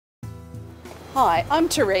Hi, I'm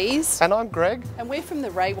Therese. And I'm Greg. And we're from the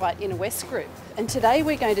Ray White Inner West Group. And today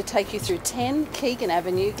we're going to take you through 10 Keegan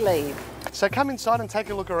Avenue, Glebe. So come inside and take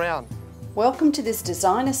a look around. Welcome to this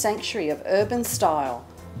designer sanctuary of urban style.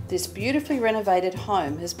 This beautifully renovated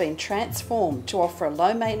home has been transformed to offer a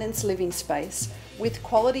low-maintenance living space with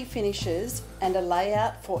quality finishes and a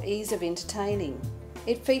layout for ease of entertaining.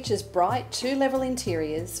 It features bright two-level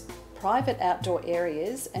interiors, private outdoor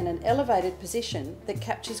areas and an elevated position that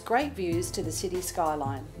captures great views to the city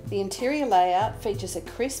skyline. The interior layout features a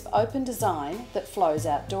crisp open design that flows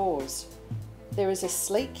outdoors. There is a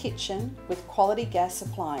sleek kitchen with quality gas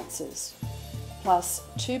appliances, plus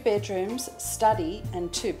 2 bedrooms, study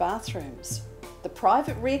and 2 bathrooms. The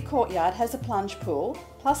private rear courtyard has a plunge pool,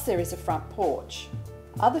 plus there is a front porch.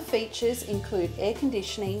 Other features include air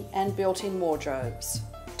conditioning and built-in wardrobes.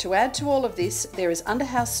 To add to all of this, there is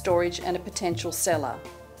under-house storage and a potential cellar.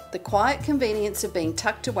 The quiet convenience of being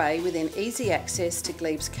tucked away within easy access to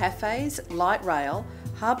Glebe's cafes, light rail,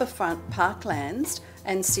 harbourfront parklands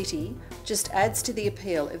and city just adds to the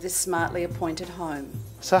appeal of this smartly appointed home.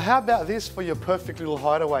 So how about this for your perfect little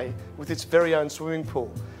hideaway with its very own swimming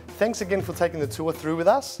pool? Thanks again for taking the tour through with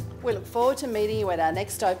us. We look forward to meeting you at our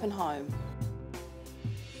next open home.